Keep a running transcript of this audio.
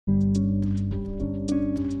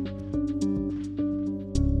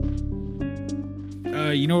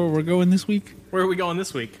You know where we're going this week? Where are we going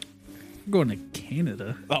this week? We're going to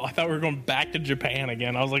Canada. Oh, I thought we were going back to Japan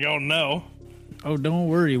again. I was like, oh no. Oh, don't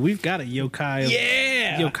worry. We've got a yokai.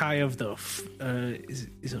 Yeah. Yokai of the...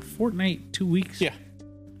 is a fortnight 2 weeks? Yeah.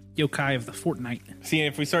 Yokai of the fortnight. See,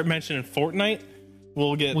 if we start mentioning Fortnite,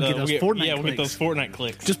 we'll get We'll get those Fortnite Yeah, we'll get clicks. those Fortnite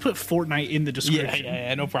clicks. Just put Fortnite in the description.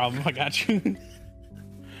 Yeah, no problem. I got you.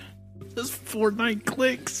 Just Fortnite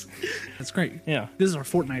clicks. That's great. Yeah. This is our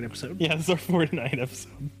Fortnite episode. Yeah, this is our Fortnite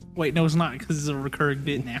episode. Wait, no, it's not, because it's a recurring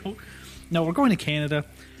bit now. No, we're going to Canada.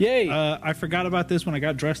 Yay. I forgot about this when I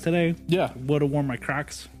got dressed today. Yeah. Would have worn my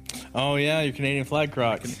Crocs. Oh, yeah, your Canadian flag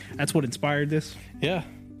Crocs. That's what inspired this. Yeah.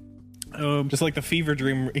 Just like the fever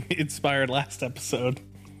dream inspired last episode.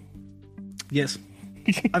 Yes.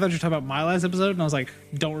 I thought you were talking about my last episode, and I was like,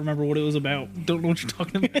 don't remember what it was about. Don't know what you're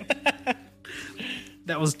talking about.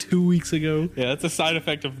 That was 2 weeks ago. Yeah, that's a side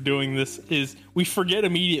effect of doing this is we forget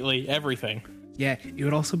immediately everything. Yeah, it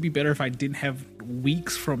would also be better if I didn't have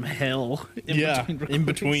weeks from hell in between in recordings.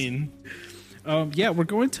 between. Yeah, we're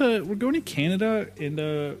going to Canada, and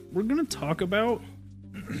we're going to talk about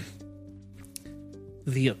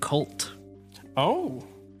the occult Oh.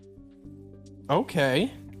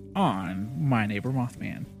 Okay. on My Neighbor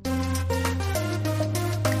Mothman.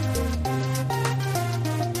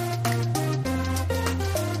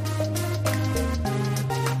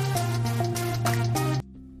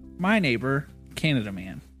 My neighbor, Canada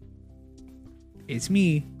man. It's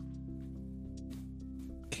me,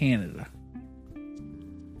 Canada.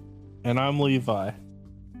 And I'm Levi.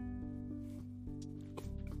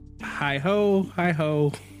 Hi ho, hi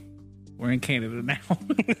ho. We're in Canada now.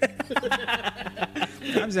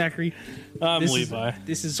 I'm Zachary. I'm This Levi.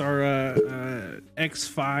 This is our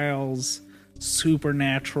X-Files,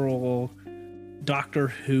 Supernatural, Doctor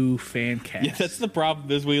Who fan cast. Yeah, that's the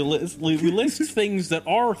problem is we list things that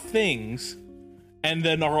are things and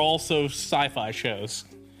then are also sci-fi shows.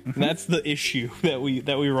 And that's the issue that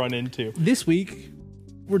we run into. This week,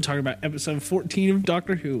 we're talking about episode 14 of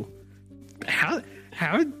Doctor Who. How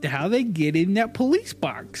they get in that police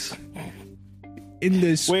box? In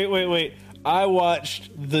this, Wait. I watched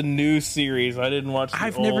the new series. I didn't watch the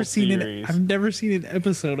I've old never seen series. I've never seen an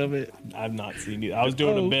episode of it. I've not seen it. I was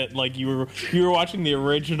doing a bit like you were watching the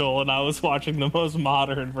original and I was watching the most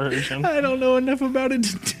modern version. I don't know enough about it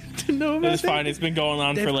to know about It's that. fine. It's been going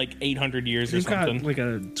on for like 800 years or They've got something. like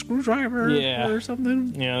a screwdriver or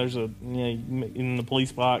something. Yeah, there's in the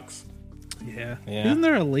police box. Yeah. Yeah. Isn't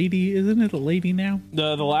there a lady? Isn't it a lady now?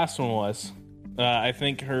 The last one was. I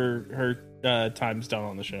think her time's done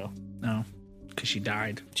on the show. No, because she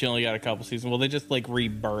died. She only got a couple seasons. Well, they just like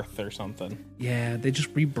rebirth or something. Yeah, they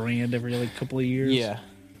just rebrand every like couple of years. Yeah.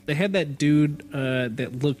 They had that dude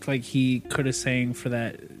that looked like he could have sang for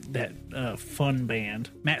that Fun band,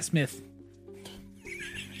 Matt Smith.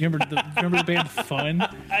 You remember the band Fun?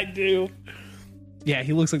 I do. Yeah,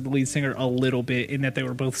 he looks like the lead singer a little bit in that they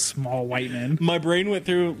were both small white men. My brain ran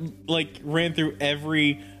through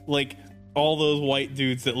every all those white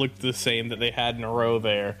dudes that looked the same that they had in a row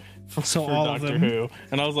there for all of Doctor them. Who.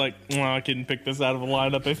 And I was like, well, I couldn't pick this out of a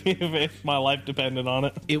lineup if my life depended on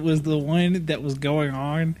it. It was the one that was going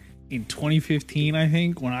on in 2015, I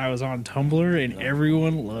think, when I was on Tumblr, and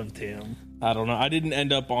everyone loved him. I don't know. I didn't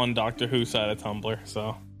end up on Doctor Who side of Tumblr,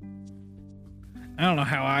 so. I don't know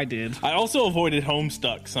how I did. I also avoided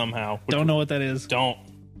Homestuck somehow. Don't know what that is. Don't.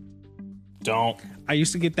 I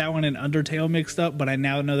used to get that one and Undertale mixed up, but I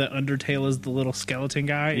now know that Undertale is the little skeleton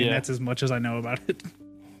guy, and Yeah. that's as much as I know about it.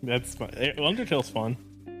 That's fun. Undertale's fun.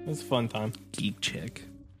 It's a fun time. Geek check.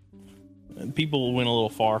 People went a little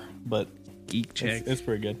far, but Geek check. it's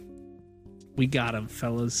pretty good. We got him,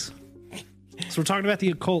 fellas. So we're talking about the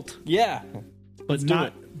occult, Yeah. but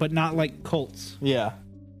not like cults. Yeah.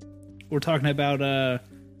 We're talking about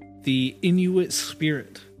the Inuit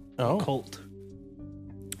spirit Oh. cult,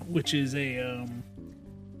 which is a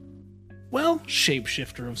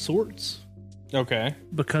shapeshifter of sorts. Okay.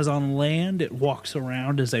 Because on land it walks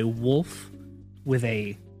around as a wolf with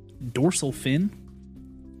a dorsal fin,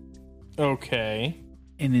 Okay.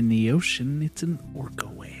 and in the ocean it's an orca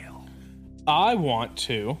whale. I want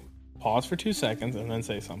to pause for 2 seconds and then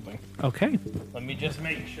say something. Okay. Let me just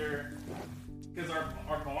make sure. Because our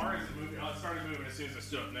bar is moving. Oh, it started moving as soon as I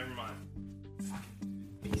stood up. Never mind. Fucking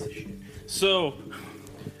piece of shit. So,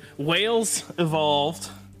 whales evolved.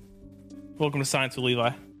 Welcome to Science with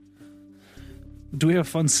Levi. Do we have a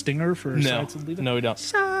fun stinger for No. Science with Levi? No, we don't.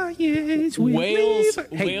 Science with Whales,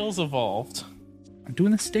 Levi. Hey, whales evolved. I'm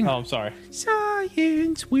doing the stinger. Oh, I'm sorry.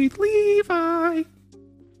 Science with Levi.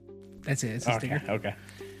 That's it. It's a stinger. Okay.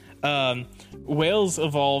 Whales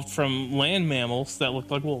evolved from land mammals that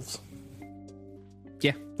looked like wolves.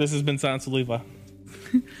 Yeah. This has been Science with Levi.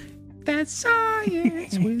 That's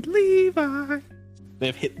Science with Levi. They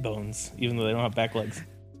have hip bones, even though they don't have back legs.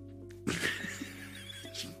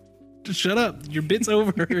 Just shut up. Your bit's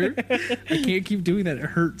over. I can't keep doing that. It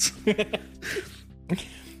hurts.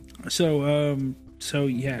 So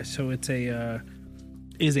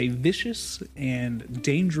it's a vicious and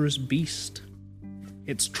dangerous beast.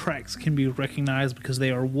 Its tracks can be recognized because they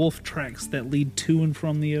are wolf tracks that lead to and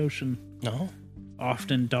from the ocean. No.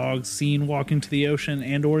 Often dogs seen walking to the ocean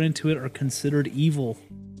and or into it are considered evil.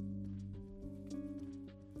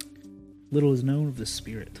 Little is known of the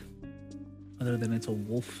spirit, other than it's a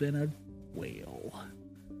wolf and a whale.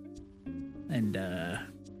 And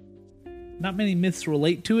not many myths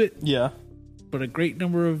relate to it, Yeah. but a great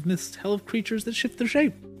number of myths tell of creatures that shift their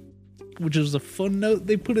shape, which is a fun note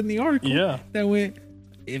they put in the article. Yeah. That went,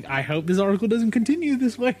 I hope this article doesn't continue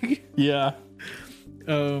this way. Yeah.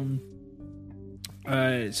 So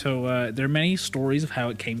there are many stories of how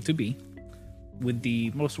it came to be, with the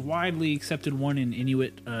most widely accepted one in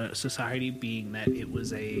Inuit society being that it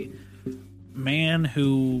was a man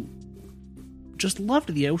who just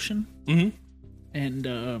loved the ocean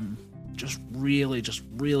and just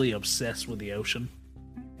really obsessed with the ocean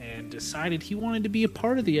and decided he wanted to be a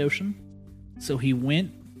part of the ocean. So he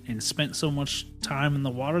went and spent so much time in the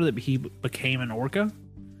water that he became an orca.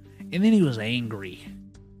 And then he was angry.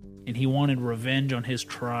 And he wanted revenge on his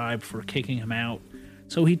tribe for kicking him out.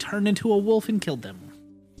 So he turned into a wolf and killed them.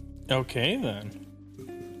 Okay, then.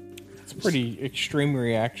 That's a pretty extreme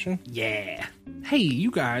reaction. Yeah. Hey,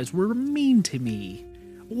 you guys were mean to me.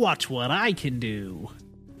 Watch what I can do.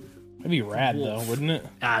 That'd be rad, Wolf. though, wouldn't it?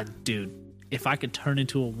 Dude, if I could turn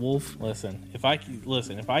into a wolf... Listen, if I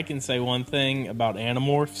can say one thing about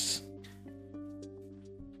Animorphs,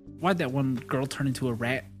 Why'd that one girl turn into a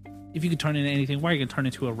rat? If you could turn into anything, why are you going to turn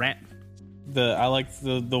into a rat? I liked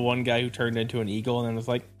the one guy who turned into an eagle and then was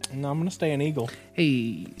like, no, I'm gonna stay an eagle. Hey,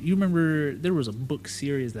 you remember there was a book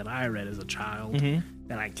series that I read as a child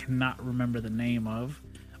that I cannot remember the name of,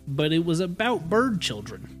 but it was about bird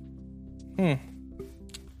children,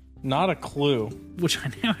 Not a clue. which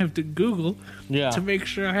I now have to Google Yeah. to make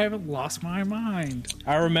sure I haven't lost my mind.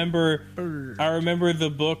 I remember Bird. the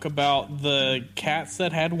book about the cats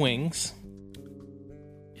that had wings.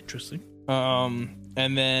 Interesting.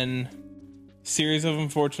 And then Series of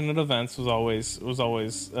Unfortunate Events was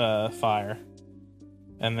always fire.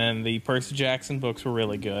 And then the Percy Jackson books were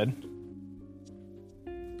really good.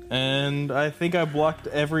 And I think I blocked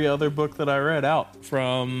every other book that I read out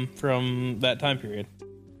from that time period.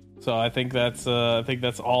 So I think that's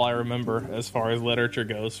all I remember as far as literature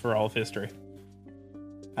goes for all of history.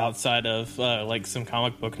 Outside of like some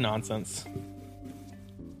comic book nonsense.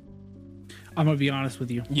 I'm gonna be honest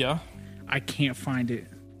with you. Yeah. I can't find it.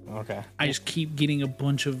 Okay. I just keep getting a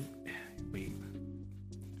bunch of. Wait.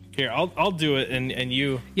 Here, I'll do it, and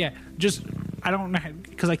you. Yeah, just I don't know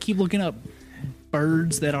because I keep looking up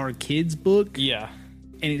birds that are kids book, Yeah.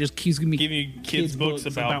 and it just keeps giving me Give me kids books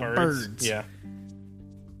about birds. Yeah.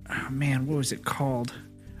 Oh, man, what was it called?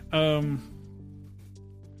 I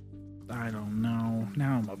don't know.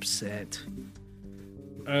 Now I'm upset.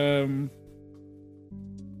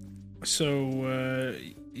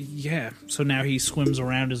 Yeah. So now he swims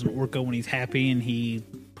around as an orca when he's happy, and he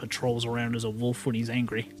patrols around as a wolf when he's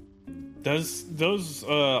angry. Does those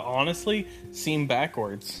honestly seem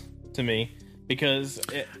backwards to me? Because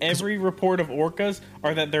every report of orcas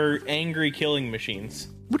are that they're angry killing machines.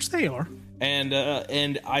 Which they are. And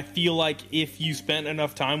I feel like if you spent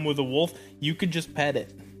enough time with a wolf, you could just pet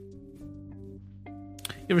it.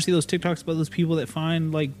 You ever see those TikToks about those people that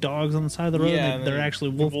find like dogs on the side of the road? Yeah, and they're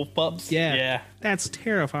actually wolf pups. Yeah. Yeah. That's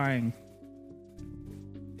terrifying.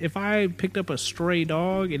 If I picked up a stray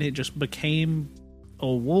dog and it just became a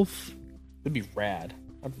wolf, It'd be rad.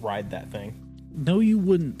 I'd ride that thing. no, you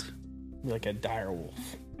wouldn't. Be like a dire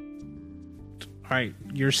wolf. All right,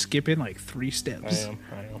 you're skipping like 3 steps.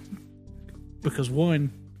 I am. Because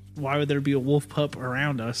one, why would there be a wolf pup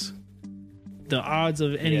around us? The odds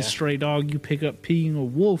of any Yeah. stray dog you pick up being a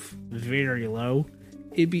wolf, very low.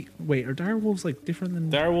 Are dire wolves like different than...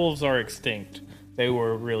 Dire wolves are extinct. They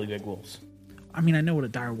were really big wolves. I mean, I know what a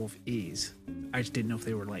dire wolf is. I just didn't know if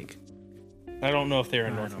they were like... I don't know if they're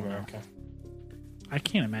in I North don't know. America. I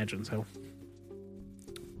can't imagine so.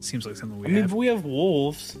 Seems like something we I mean, have. we have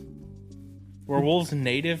wolves. Were wolves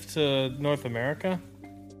native to North America?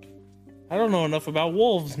 I don't know enough about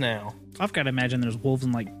wolves now. I've got to imagine there's wolves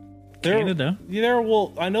in like There- Canada. Yeah, there are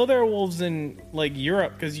wolves. I know there are wolves in like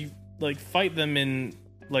Europe because you like fight them in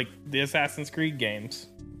like the Assassin's Creed games,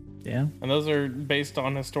 Yeah. and those are based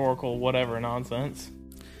on historical whatever nonsense.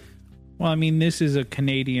 Well, I mean, this is a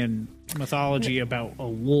Canadian mythology about a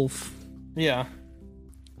wolf, Yeah.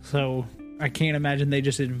 so I can't imagine they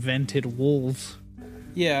just invented wolves.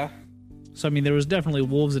 Yeah. So, I mean, there was definitely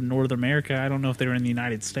wolves in North America. I don't know if they were in the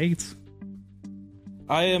United States.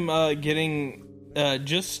 I am getting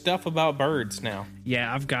just stuff about birds now.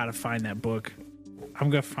 Yeah, I've got to find that book.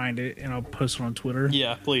 I'm going to find it, and I'll post it on Twitter.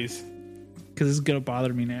 Yeah, please. Because it's going to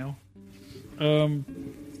bother me now.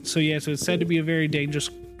 So it's said to be a very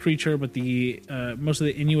dangerous creature, but the most of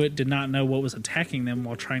the Inuit did not know what was attacking them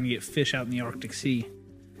while trying to get fish out in the Arctic Sea.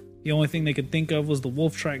 The only thing they could think of was the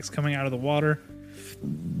wolf tracks coming out of the water.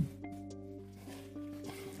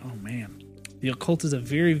 Oh man, the occult is a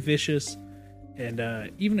very vicious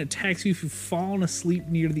and even attacks you if you've fallen asleep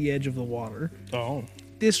near the edge of the water. Oh.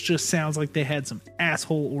 This just sounds like they had some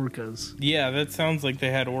asshole orcas. Yeah, that sounds like they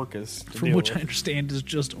had orcas. From which I understand is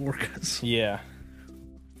just orcas. Yeah.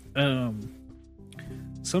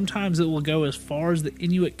 Sometimes it will go as far as the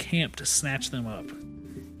Inuit camp to snatch them up.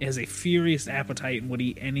 It has a furious appetite and would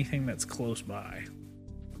eat anything that's close by.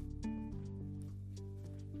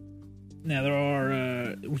 Now there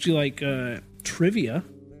are, would you like trivia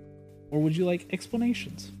or would you like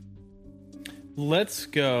explanations? Let's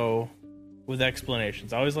go with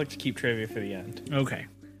explanations. I always like to keep trivia for the end. Okay.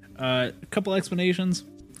 A couple explanations.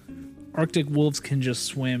 Arctic wolves can just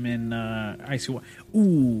swim in icy water.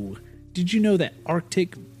 Ooh, did you know that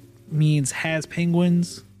Arctic means has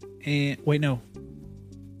penguins? And wait, no,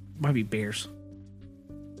 might be bears.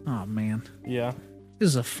 Oh man, Yeah. this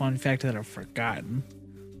is a fun fact that I've forgotten.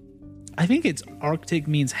 I think it's Arctic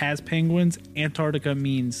means has penguins. Antarctica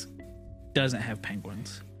means doesn't have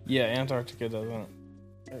penguins. Yeah, Antarctica doesn't.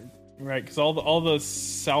 Right, because all the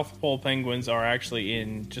South Pole penguins are actually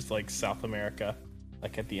in just like South America,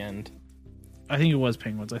 like at the end. I think it was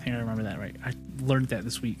penguins. I think I remember that right. I learned that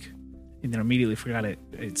this week and then immediately forgot it,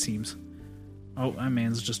 it seems. Oh, that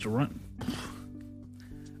man's just a runt.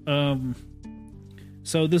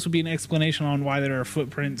 So this would be an explanation on why there are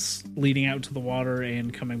footprints leading out to the water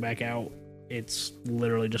and coming back out. It's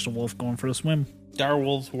literally just a wolf going for a swim. Dire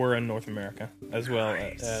wolves were in North America as well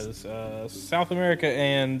as South America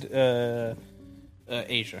and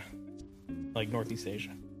Asia, like Northeast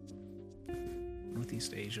Asia,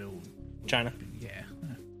 Northeast Asia, China, yeah,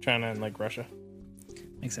 China, and like Russia.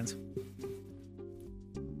 makes sense.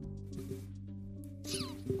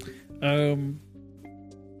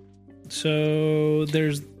 So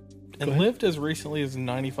there's And lived as recently as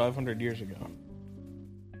 9,500 years ago.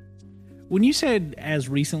 when you said as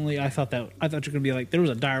recently, I thought you were gonna be like there was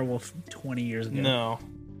a dire wolf 20 years ago.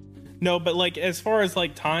 No, but like as far as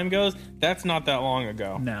like time goes, that's not that long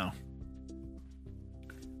ago. No.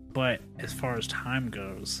 But as far as time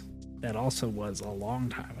goes, that also was a long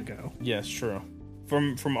time ago. Yes, true.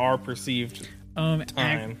 From our perceived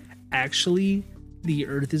time. Actually, the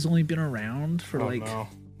Earth has only been around for No.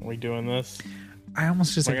 Are we doing this? I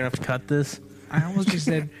almost just We're gonna have to cut this. I almost just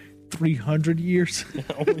said 300 years.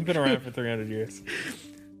 Only been around for 300 years.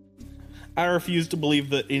 I refuse to believe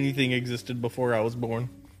that anything existed before I was born.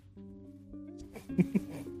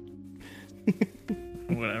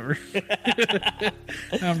 Whatever.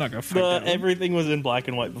 I'm not gonna fight that one. Everything was in black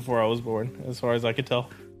and white before I was born, as far as I could tell.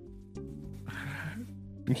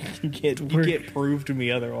 You can't prove to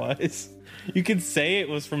me otherwise. You can say it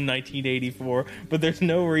was from 1984, but there's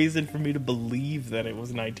no reason for me to believe that it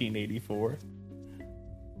was 1984.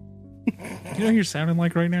 You know what you're sounding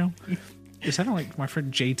like right now? You're sounding like my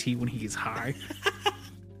friend JT when he gets high.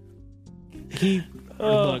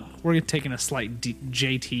 Look, we're taking a slight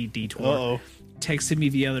JT detour. Uh-oh. Texted me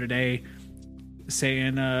the other day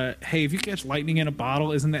saying, hey, if you catch lightning in a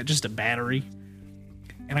bottle, isn't that just a battery?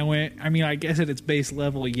 And I went, I mean, I guess at its base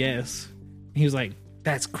level, yes. And he was like,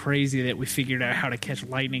 that's crazy that we figured out how to catch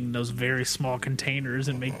lightning in those very small containers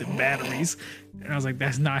and make them batteries. And I was like,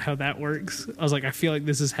 that's not how that works. I was like, I feel like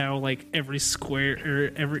this is how like every square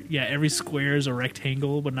is a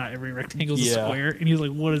rectangle, but not every rectangle is a square. And he was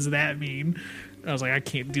like, what does that mean? And I was like, I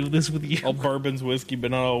can't do this with you. All bourbon's whiskey, but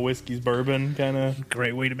not all whiskey's bourbon, kind of.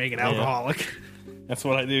 Great way to make it alcoholic. That's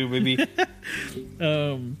what I do, baby.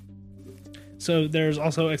 So there's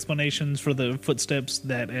also explanations for the footsteps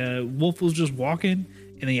that Wolf was just walking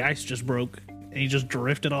and the ice just broke and he just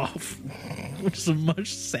drifted off, which is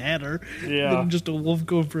much sadder than just a wolf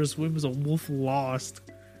going for a swim. Is a wolf lost.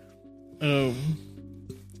 The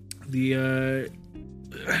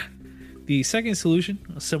second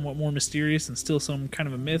solution, somewhat more mysterious and still some kind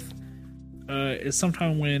of a myth, is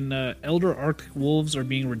sometime when elder Arctic wolves are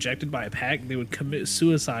being rejected by a pack, they would commit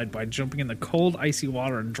suicide by jumping in the cold, icy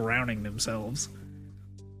water and drowning themselves.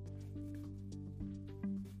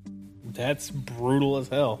 That's brutal as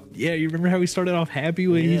hell. Yeah, you remember how he started off happy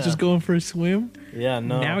when he's Yeah. just going for a swim? Yeah,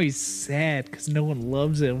 no. Now he's sad because no one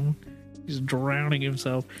loves him. He's drowning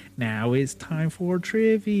himself. Now it's time for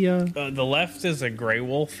trivia. The left is a gray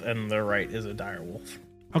wolf and the right is a dire wolf.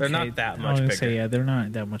 They're not that I much was gonna bigger. say, yeah, they're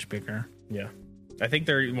not that much bigger. Yeah. I think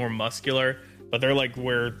they're more muscular, but they're like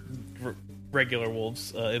where regular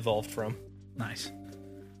wolves evolved from. Nice.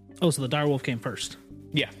 Oh, so the dire wolf came first.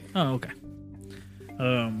 Yeah. Oh, okay.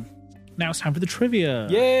 Now it's time for the trivia.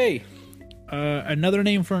 Yay! Another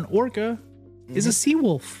name for an orca is a sea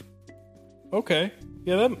wolf. Okay.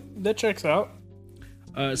 Yeah, that checks out.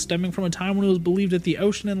 Stemming from a time when it was believed that the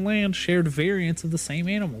ocean and land shared variants of the same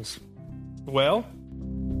animals. Well,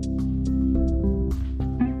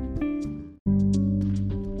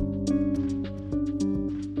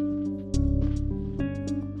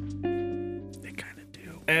 They kind of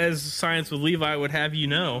do. as Science with Levi would have you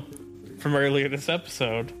know from earlier this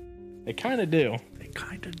episode, they kind of do. They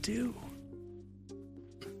kind of do.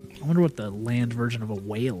 I wonder what the land version of a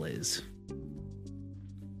whale is.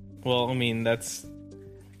 Well, I mean, that's...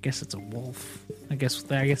 I guess it's a wolf. I guess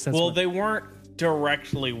that's Well, what, they weren't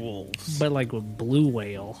directly wolves. but like with blue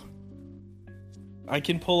whale. I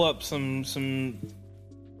can pull up some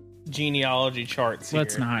genealogy charts here.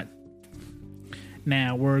 Let's not.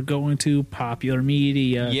 Now we're going to popular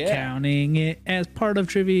media, Yeah. counting it as part of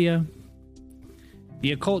trivia.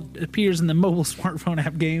 The occult appears in the mobile smartphone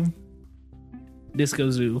app game Disco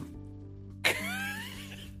Zoo.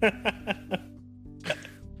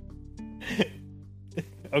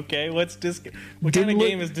 Okay, what's Disco? What kind of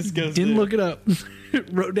game is Disco Zoo? Didn't look it up.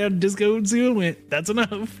 Wrote down Disco Zoo and went, that's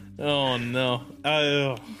enough. Oh, no.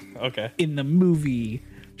 Okay. In the movie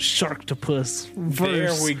Sharktopus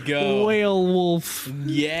versus There we go. Whale Wolf.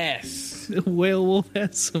 Yes. Whale Wolf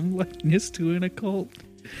has some likeness to an occult.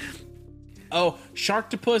 Oh,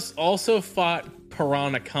 Sharktopus also fought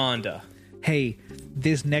Piranaconda. Hey,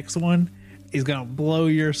 this next one is gonna blow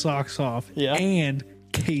your socks off. Yeah. And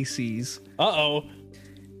Casey's. Uh-oh.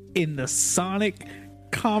 In the Sonic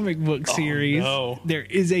comic book series, no. there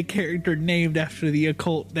is a character named after the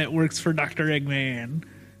occult that works for Dr. Eggman.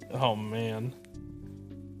 Oh, man.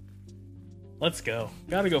 Let's go.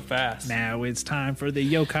 Gotta go fast. Now it's time for the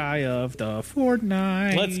yokai of the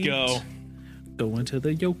fortnight. Let's go. Going to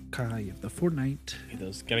the yokai of the fortnight.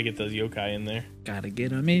 Gotta get those yokai in there. Gotta get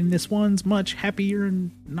them in. This one's much happier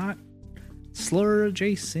and not slur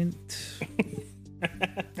adjacent.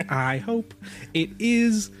 I hope it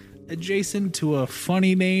is adjacent to a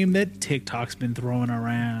funny name that TikTok's been throwing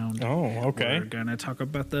around. Oh, okay. We're gonna talk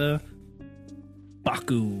about the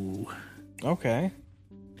Baku. Okay.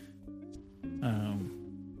 Do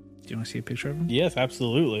you want to see a picture of him? Yes,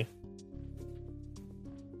 absolutely.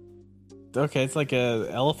 Okay, it's like a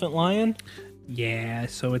elephant lion? Yeah,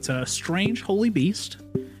 so it's a strange holy beast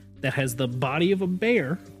that has the body of a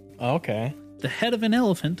bear, Okay. the head of an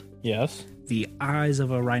elephant, Yes. the eyes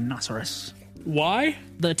of a rhinoceros, Why?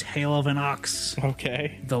 the tail of an ox,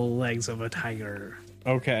 Okay. the legs of a tiger.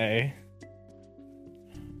 Okay.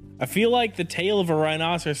 I feel like the tail of a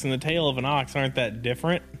rhinoceros and the tail of an ox aren't that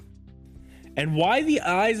different. And why the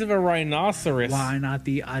eyes of a rhinoceros? Why not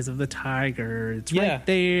the eyes of the tiger? It's Yeah. right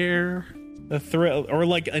there. The thrill, or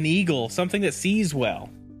like an eagle, something that sees well.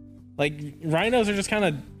 Like rhinos are just kind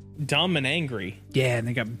of dumb and angry. Yeah, and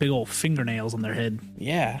they got big old fingernails on their head.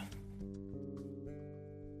 Yeah.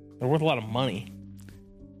 They're worth a lot of money.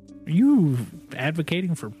 Are you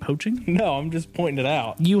advocating for poaching? No, I'm just pointing it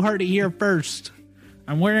out. You heard it here first.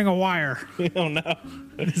 I'm wearing a wire. Oh no.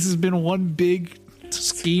 This has been one big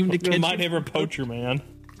scheme to catch My you. neighbor poacher, man.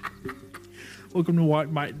 Welcome to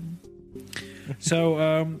What Might.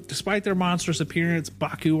 So, despite their monstrous appearance,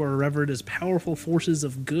 Baku are revered as powerful forces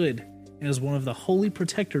of good and as one of the holy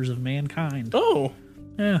protectors of mankind. Oh.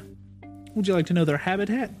 Yeah. Would you like to know their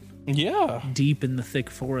habitat? Yeah. Deep in the thick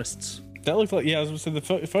forests. That looked like, yeah, I was going to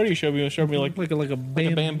say the photo you showed me like like a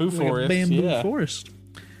bamboo forest, bamboo yeah. forest.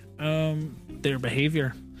 Their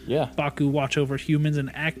behavior. yeah. Baku watch over humans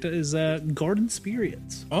and act as garden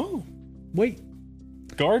spirits. Oh. Wait,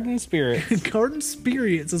 Garden spirit. garden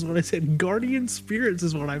spirits is what I said. Guardian spirits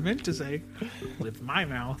is what I meant to say with my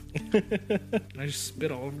mouth. I just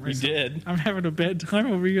spit all over You myself. did. I'm having a bad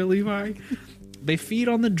time over here, Levi. They feed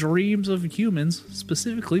on the dreams of humans,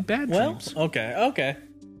 specifically bad Well, dreams. okay.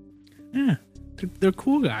 Yeah, they're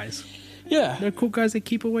cool guys. Yeah. They're cool guys that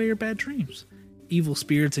keep away your bad dreams. Evil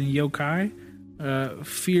spirits and yokai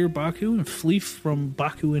fear Baku and flee from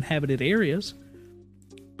Baku inhabited areas.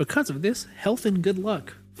 Because of this, health and good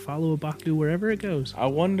luck follow a Baku wherever it goes. I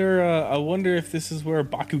wonder if this is where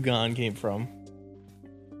Bakugan came from.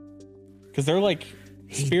 Because they're like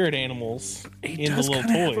spirit animals It in the does little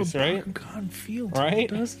kinda toys, have a right? Bakugan feel to Right? it,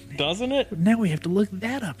 doesn't it? Doesn't it? Now we have to look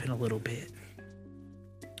that up in a little bit.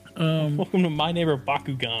 Welcome to My Neighbor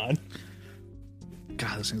Bakugan.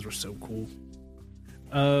 God, those things were so cool.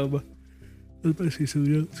 I was about to say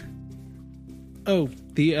something else. Oh,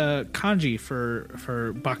 the kanji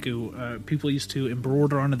for Baku, people used to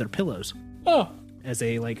embroider onto their pillows Oh, as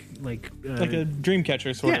a like a dream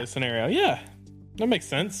catcher sort yeah. of scenario. Yeah, that makes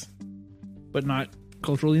sense. but not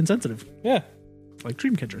culturally insensitive, Yeah, like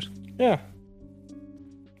dream catchers. yeah.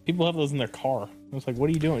 People have those in their car. It's like, what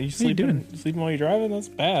are you doing? You are you sleeping? Sleeping while you're driving? That's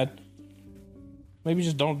bad. Maybe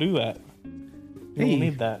just don't do that. You Hey. don't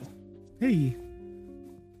need that. Hey,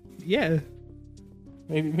 yeah.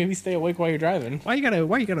 Maybe stay awake while you're driving. Why you got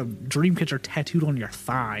a dream catcher tattooed on your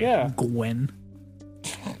thigh? Yeah. Gwen.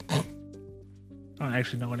 I don't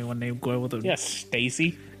actually know anyone named Gwen with a. Yeah,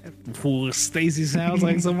 Stacy. Ooh, Stacy sounds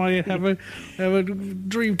like somebody have a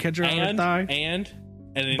dream catcher on her thigh. And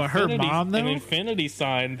an But her mom, though? an infinity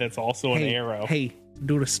sign that's also an arrow. Hey,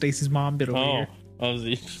 doing a Stacy's mom bit over here.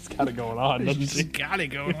 She's got it going on, doesn't she? She's got it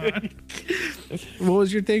going on. What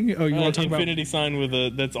was your thing? Oh, you want to talk infinity sign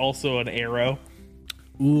with that's also an arrow. about?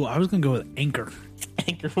 Ooh, I was gonna go with anchor.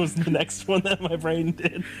 Anchor was the next one that my brain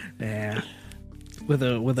did. Yeah, with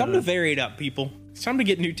a Time to vary it up, people. It's time to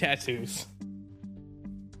get new tattoos.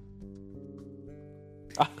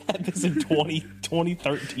 I had this in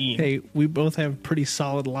 2013. Hey, we both have pretty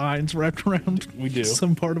solid lines wrapped around. We do.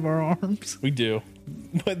 Some part of our arms. We do.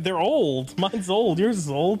 But they're old. Mine's old. Yours is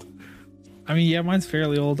old. I mean, yeah, mine's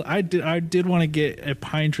fairly old. I did want to get a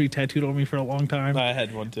pine tree tattooed on me for a long time, I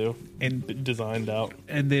had one too. and Designed out.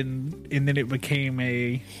 then it became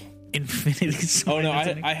a infinity sign. Oh no,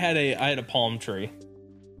 I had a palm tree.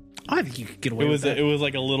 I think you could get away It with was that. it was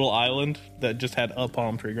like a little island that just had a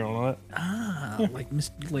palm tree growing on it. like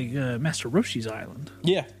Master Roshi's Island.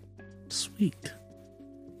 Yeah. Sweet.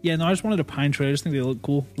 Yeah, no, I just wanted a pine tree. I just think they look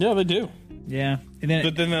cool. Yeah, they do. Yeah, and then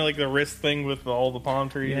But then like the wrist thing with all the palm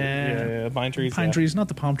trees. Yeah. Pine trees. pine yeah. trees, not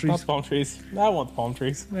the palm trees. Not the palm trees. I want the palm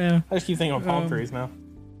trees. Yeah, I just keep thinking of palm trees now.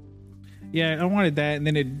 yeah, I wanted that, and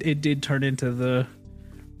then it did turn into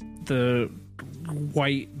the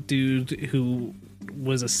white dude who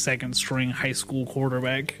was a second string high school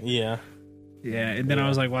quarterback. Yeah. Yeah, and then I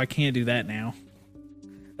was like, well, I can't do that now.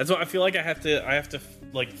 That's what I feel like I have to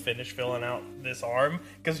like finish filling out this arm,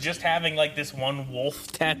 because just having like this one werewolf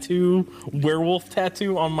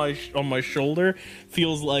tattoo on my shoulder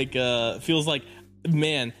feels like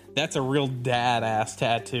man, that's a real dad ass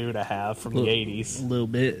tattoo to have from the 80s. A little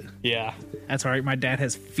bit. Yeah. That's all right. My dad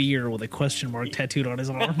has fear with a question mark tattooed on his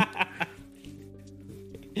arm.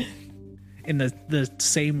 In the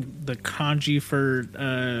kanji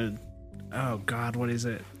for oh god, what is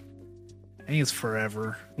it? I think it's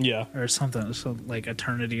forever Yeah. or something, so like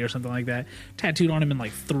eternity or something like that. Tattooed on him in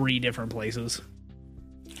like 3 different places.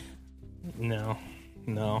 No.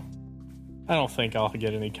 I don't think I'll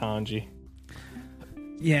get any kanji.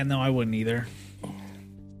 Yeah, no, I wouldn't either.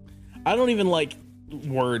 I don't even like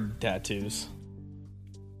word tattoos.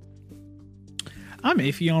 I'm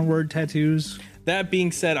iffy on word tattoos. That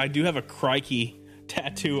being said, I do have a crikey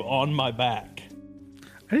tattoo on my back.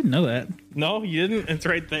 I didn't know that. No, you didn't? It's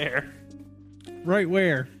right there. Right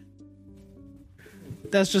where?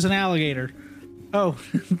 That's just an alligator. Oh,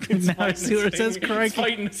 now I see where it says It's crikey.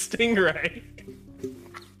 fighting a stingray.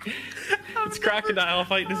 It's crocodile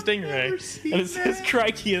fighting a stingray. And it says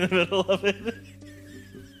crikey in the middle of it.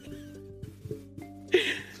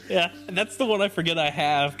 Yeah, and that's the one I forget I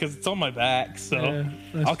have because it's on my back. So Yeah,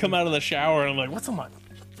 that's I'll come out of the shower and I'm like, what's on my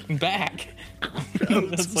fucking back?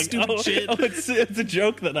 It's like, stupid shit. it's a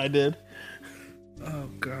joke that I did. Oh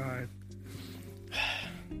god.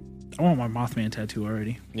 I want my Mothman tattoo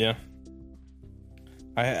already. Yeah.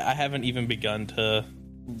 I haven't even begun to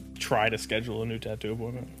try to schedule a new tattoo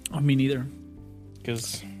appointment. Oh, me neither.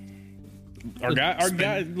 Because our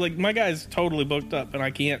guy, like my guy's totally booked up, and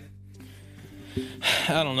I can't.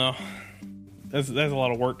 I don't know. That's a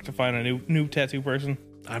lot of work to find a new tattoo person.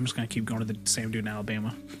 I'm just gonna keep going to the same dude in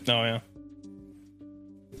Alabama. Oh yeah.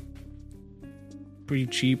 Pretty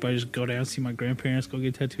cheap. I just go down, see my grandparents, go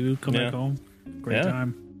get tattooed, come Yeah. back home. Great Yeah.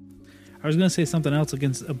 time. I was gonna say something else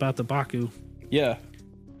about the Baku. Yeah.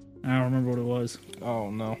 I don't remember what it was. Oh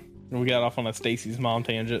no. We got off on a Stacy's mom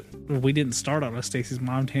tangent. We didn't start on a Stacy's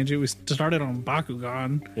mom tangent. We started on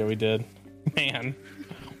Bakugan. Yeah, we did. Man,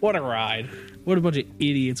 what a ride. What a bunch of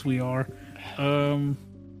idiots we are.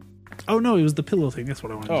 Oh no, it was the pillow thing. That's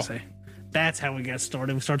what I wanted to say. That's how we got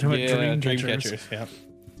started. We started talking about dream catchers. Yeah.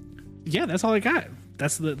 Yeah, that's all I got.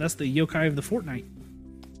 That's the yokai of the fortnight.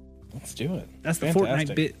 Let's do it. That's the Fantastic.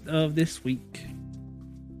 Fortnite bit of this week.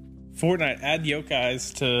 Fortnite. Add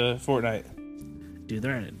yokais to Fortnite. Dude,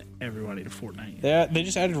 they're adding everybody to Fortnite. They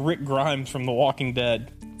just added Rick Grimes from The Walking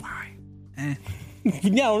Dead. Why?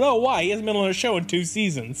 No, why? He hasn't been on a show in 2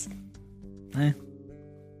 seasons.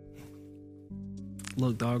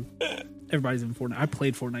 Look, dog. Everybody's in Fortnite. I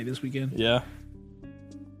played Fortnite this weekend. Yeah.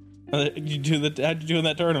 How'd you do in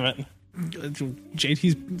that tournament?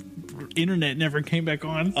 JT's internet never came back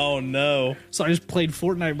on. Oh, no. So I just played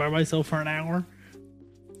Fortnite by myself for an hour.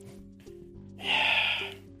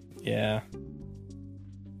 Yeah.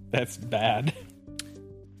 That's bad.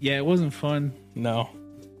 Yeah, it wasn't fun. No.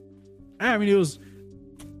 I mean,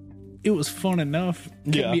 it was fun enough.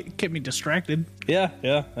 Kept me distracted. Yeah.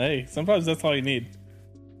 Hey, sometimes that's all you need.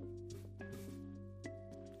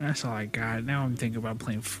 That's all I got. Now I'm thinking about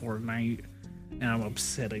playing Fortnite, and I'm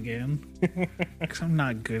upset again. Because I'm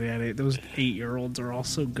not good at it. Those 8-year-olds are all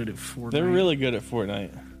so good at Fortnite. They're really good at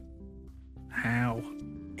Fortnite. How?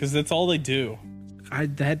 Because that's all they do.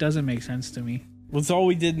 That doesn't make sense to me. That's all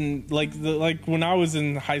we did in, like when I was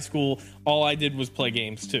in high school, all I did was play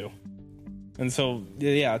games, too. And so,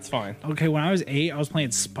 yeah, it's fine. Okay, when I was 8, I was playing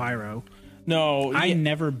Spyro. No. I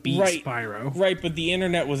never beat Spyro. Right, but the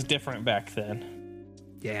internet was different back then.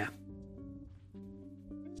 Yeah.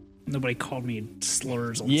 Nobody called me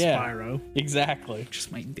slurs on Spyro. Exactly.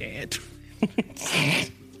 Just my dad.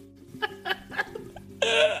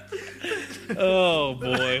 Oh,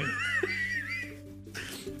 boy.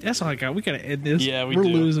 That's all I got. We gotta end this. Yeah, we're do.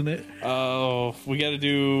 losing it. Oh, we gotta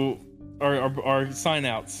do our sign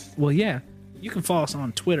outs. Well, yeah. You can follow us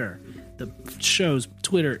on Twitter. The show's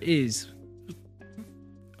Twitter is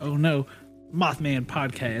Mothman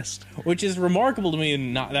Podcast. Which is remarkable to me,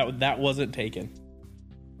 and not that wasn't taken.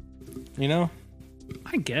 You know?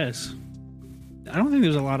 I guess. I don't think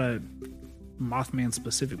there's a lot of Mothman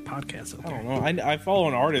specific podcasts out there. I don't know. I follow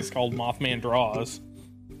an artist called Mothman Draws.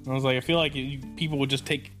 And I was like, I feel like people would just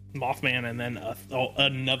take Mothman and then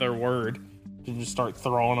another word to just start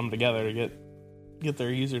throwing them together to get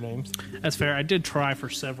their usernames. That's fair. I did try for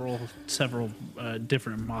several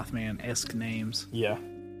different Mothman-esque names. Yeah.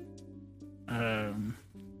 And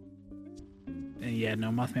yeah, no,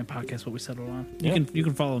 Mothman Podcast, what we settled on. Yeah. You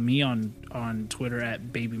can follow me on Twitter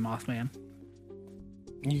at Baby Mothman.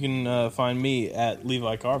 You can find me at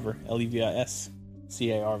Levi Carver,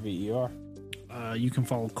 LevisCarver. You can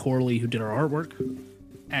follow Corley, who did our artwork,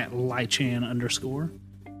 at Lychan_.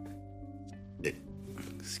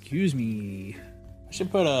 Excuse me. I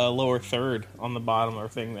should put a lower third on the bottom of our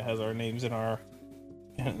thing that has our names in our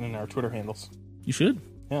Twitter handles. You should.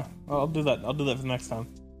 Yeah, I'll do that. I'll do that for the next time.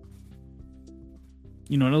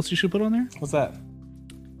 You know what else you should put on there? What's that?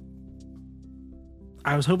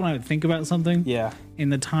 I was hoping I would think about something. Yeah. In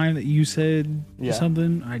the time that you said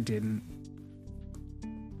something, I didn't.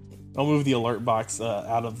 I'll move the alert box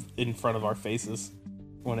in front of our faces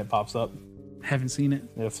when it pops up. Haven't seen it.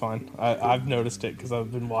 Yeah, it's fine. I've noticed it because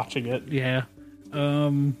I've been watching it. Yeah.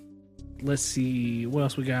 Let's see. What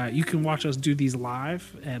else we got? You can watch us do these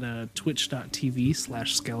live at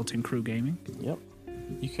twitch.tv/Skeleton Crew Gaming. Yep.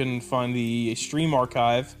 You can find the stream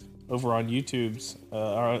archive over on YouTube's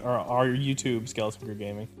our YouTube Skeleton Crew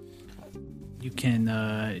Gaming. You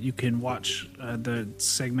can watch the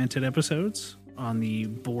segmented episodes on the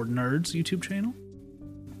Board Nerds YouTube channel.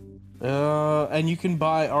 And you can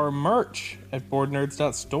buy our merch at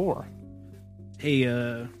boardnerds.store. Hey,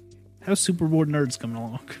 how's Superboard Nerds coming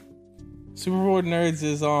along? Superboard Nerds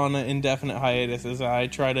is on indefinite hiatus as I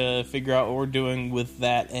try to figure out what we're doing with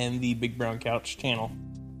that and the Big Brown Couch channel.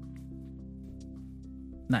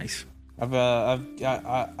 Nice. I'm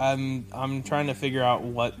trying to figure out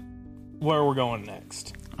where we're going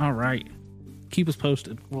next. All right. Keep us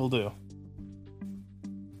posted. We'll do.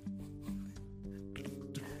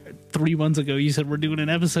 3 months ago, you said we're doing an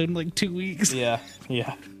episode in like 2 weeks. Yeah.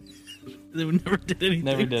 Then we never did anything.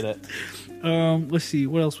 Never did it. Let's see.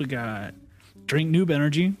 What else we got? Drink Noob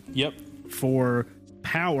Energy. Yep. For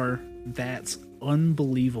power that's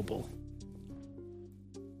unbelievable.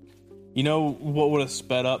 You know what would have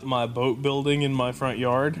sped up my boat building in my front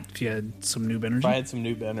yard? If you had some Noob Energy? If I had some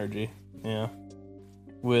Noob Energy. Yeah.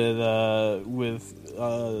 With was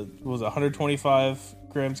it 125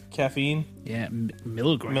 grams caffeine? Yeah,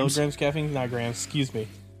 milligrams. Milligrams caffeine, not grams. Excuse me,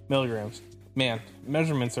 milligrams. Man,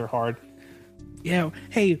 measurements are hard. Yeah.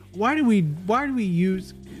 Hey, why do we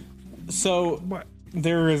use? So What?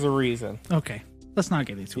 there is a reason. Okay, let's not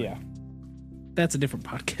get into it. Yeah, That's a different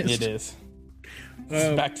podcast. it is.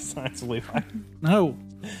 Back to science, Levi. No,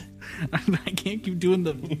 I can't keep doing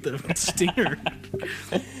the stinger.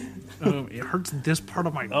 It hurts this part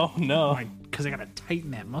of my. Oh no! Because I gotta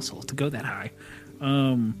tighten that muscle to go that high.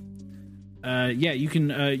 Yeah, you can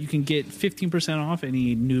get 15% off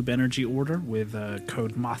any Noob Energy order with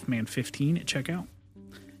code Mothman15 at checkout.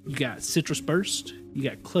 You got Citrus Burst, you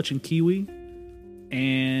got Clutch and Kiwi,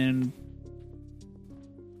 and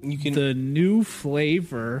You can the new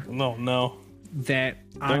flavor no. that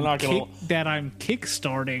not gonna- that I'm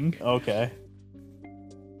kickstarting, Okay.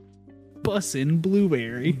 Bussin'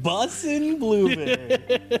 Blueberry. Bussin' blueberry.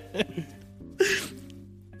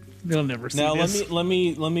 They'll never see Now this. let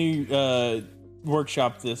me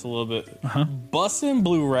workshop this a little bit. Uh-huh. Bussin'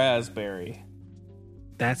 blue raspberry.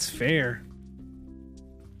 That's fair.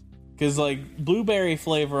 Because, like, blueberry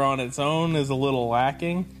flavor on its own is a little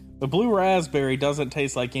lacking. The blue raspberry doesn't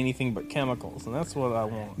taste like anything but chemicals, and that's what I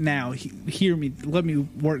want. Now, hear me. Let me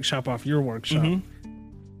workshop off your workshop.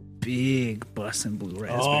 Big Bussin' Blue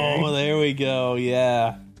Raspberry. Oh, there we go.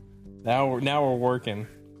 Yeah. Now we're working.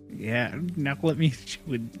 Yeah. Now let me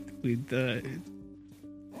with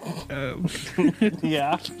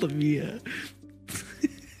Yeah. let me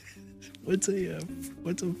what's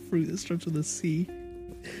a fruit that starts with a C?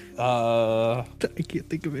 I can't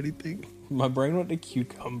think of anything. My brain went to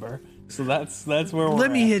cucumber. So that's where we're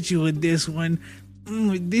Let me at. hit you with this one.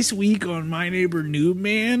 This week on My Neighbor Noob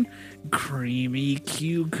Man, creamy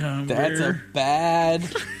cucumber. That's a bad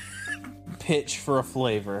pitch for a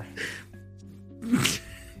flavor.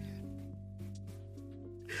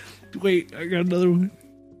 Wait, I got another one.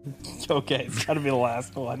 Okay, it's gotta be the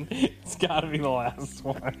last one. It's gotta be the last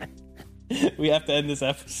one. We have to end this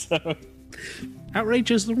episode.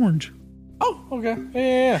 Outrageous Orange. Oh, okay.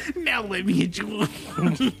 Yeah. Now let me hit you one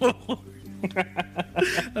more.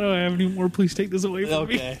 I don't have any more. Please take this away from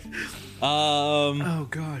me. Okay. Oh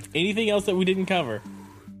God. Anything else that we didn't cover?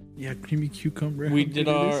 Yeah, creamy cucumber. We How did good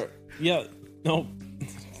it our is. yeah. No,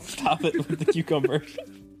 stop it with the cucumber.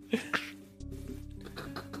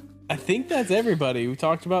 I think that's everybody. We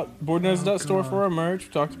talked about boardnose.store for our merch.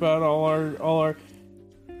 We talked about all our.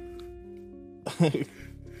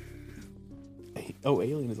 Oh,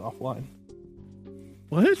 Alien is offline.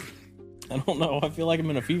 What? I don't know. I feel like I'm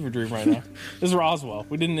in a fever dream right now. This is Roswell.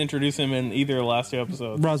 We didn't introduce him in either of the last two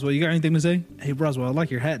episodes. Roswell, you got anything to say? Hey, Roswell, I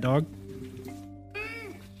like your hat, dog.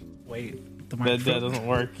 Wait, the That microphone. doesn't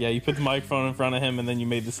work. Yeah, you put the microphone in front of him and then you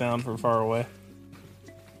made the sound from far away.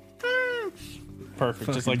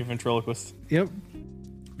 Perfect, just like a ventriloquist. Yep.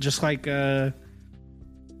 Just like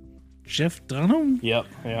Jeff Dunham, Yep,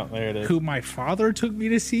 yeah, there it is. who my father took me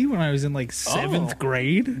to see when I was in like seventh Oh.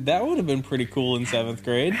 grade. That would have been pretty cool in 7th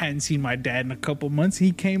grade. Hadn't seen my dad in a couple months.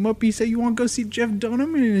 He came up. He said, "You want to go see Jeff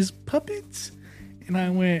Dunham and his puppets?" And I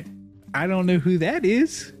went, "I don't know who that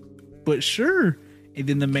is, but sure." And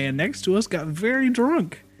then the man next to us got very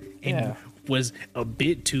drunk and Yeah. was a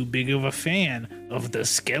bit too big of a fan of the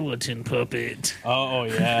skeleton puppet. Oh,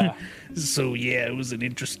 yeah. So yeah, it was an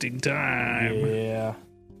interesting time. Yeah.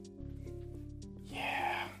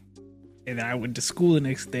 And then I went to school the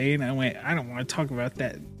next day, and I went, "I don't want to talk about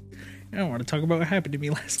that. I don't want to talk about what happened to me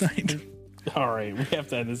last night." All right, we have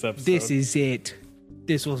to end this episode. This is it.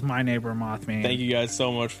 This was My Neighbor Mothman. Thank you guys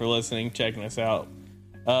so much for listening, checking us out.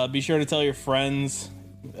 Be sure to tell your friends.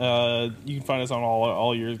 You can find us on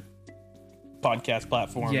all your podcast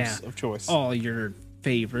platforms Yeah. of choice. All your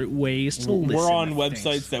favorite ways to listen. We're on to websites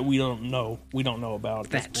things. that we don't know about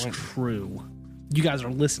at That's this point. true. You guys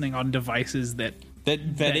are listening on devices that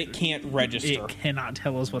That it can't register. it cannot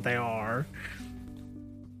tell us what they are.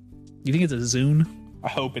 You think it's a Zune? I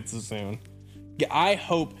hope it's a Zune. Yeah, I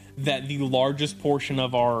hope that the largest portion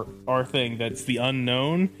of our thing that's the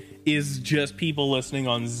unknown is just people listening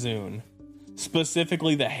on Zune.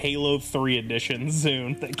 Specifically the Halo 3 edition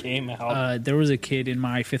Zune that came out. There was a kid in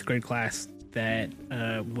my 5th grade class that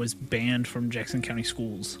was banned from Jackson County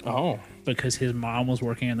schools Oh. because his mom was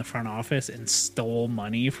working in the front office and stole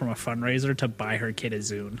money from a fundraiser to buy her kid a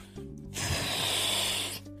Zune.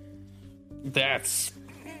 That's...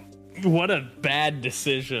 What a bad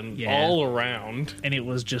decision Yeah. all around. And it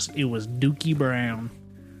was Dookie Brown.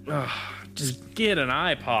 Just get an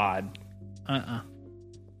iPod.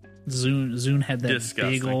 Zune had that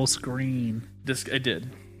Disgusting. big old screen. It did.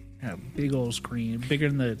 A big old screen, bigger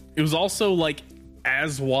than the. It was also like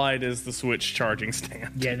as wide as the Switch charging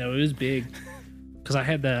stand. Yeah, no, it was big. Because I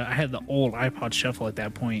had the old iPod Shuffle at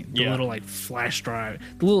that point. The Yeah. little like flash drive,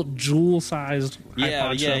 the little jewel sized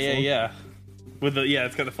iPod Shuffle. Yeah. With the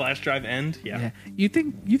it's got the flash drive end. Yeah. You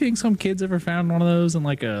think some kids ever found one of those in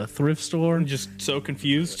like a thrift store I'm just so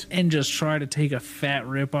confused. and just try to take a fat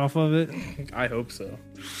rip off of it? I hope so.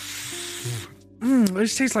 It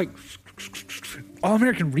just tastes like All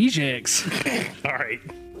American Rejects. All right.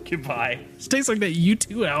 Goodbye. It tastes like that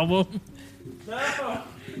U2 album. No,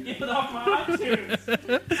 get it off my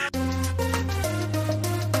iTunes.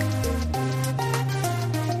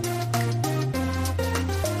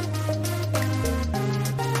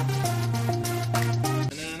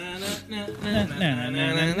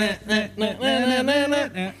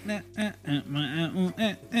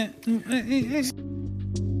 Bye.